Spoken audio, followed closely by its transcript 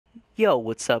Yo,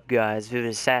 what's up guys? Vivid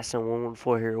Assassin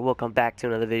 114 here. Welcome back to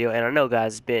another video. And I know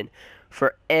guys, it's been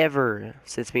forever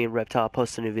since me and Reptile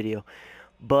posted a new video.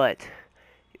 But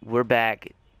we're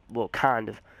back. Well, kind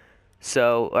of.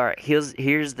 So, alright, here's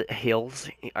the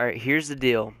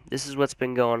deal. This is what's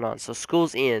been going on. So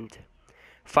school's end.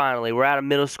 Finally, we're out of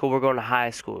middle school, we're going to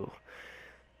high school.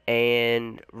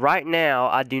 And right now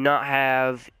I do not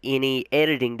have any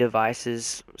editing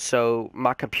devices, so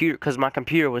my computer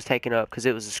was taken up because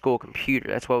it was a school computer.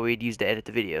 That's what we'd use to edit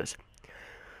the videos.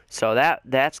 So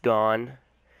that's gone.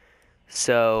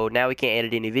 So now we can't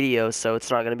edit any videos, so it's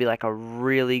not going to be like a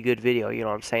really good video, you know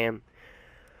what I'm saying?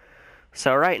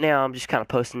 So right now I'm just kind of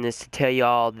posting this to tell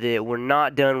y'all that we're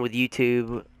not done with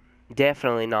YouTube.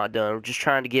 Definitely not done. We're just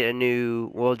trying to get a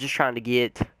new, just trying to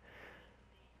get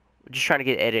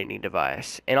editing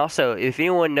device. And also, if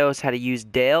anyone knows how to use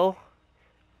Dell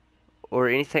or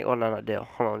anything, well, no, not Dell.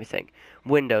 Hold on, let me think.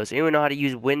 Windows. Anyone know how to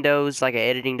use Windows, like an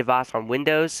editing device on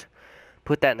Windows?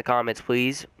 Put that in the comments,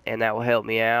 please, and that will help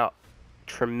me out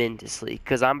tremendously.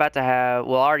 Because I'm about to have,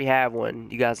 well, I already have one.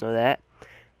 You guys know that.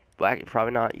 But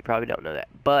probably not. You probably don't know that.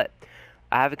 But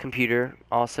I have a computer.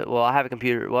 Also, well, I have a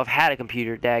computer. Well, I've had a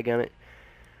computer. Dadgummit.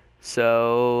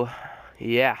 So,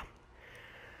 yeah.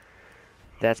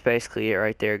 That's basically it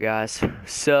right there, guys.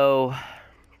 So,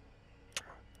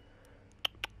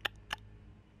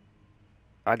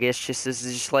 I guess this is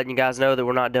just letting you guys know that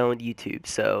we're not done with YouTube.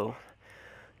 So,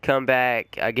 come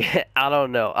back. I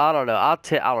don't know. I don't know.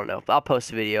 I'll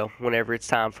post a video whenever it's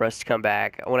time for us to come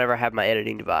back. Whenever I have my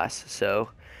editing device. So,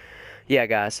 yeah,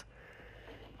 guys.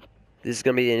 This is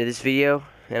gonna be the end of this video.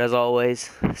 And as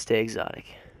always, stay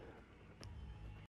exotic.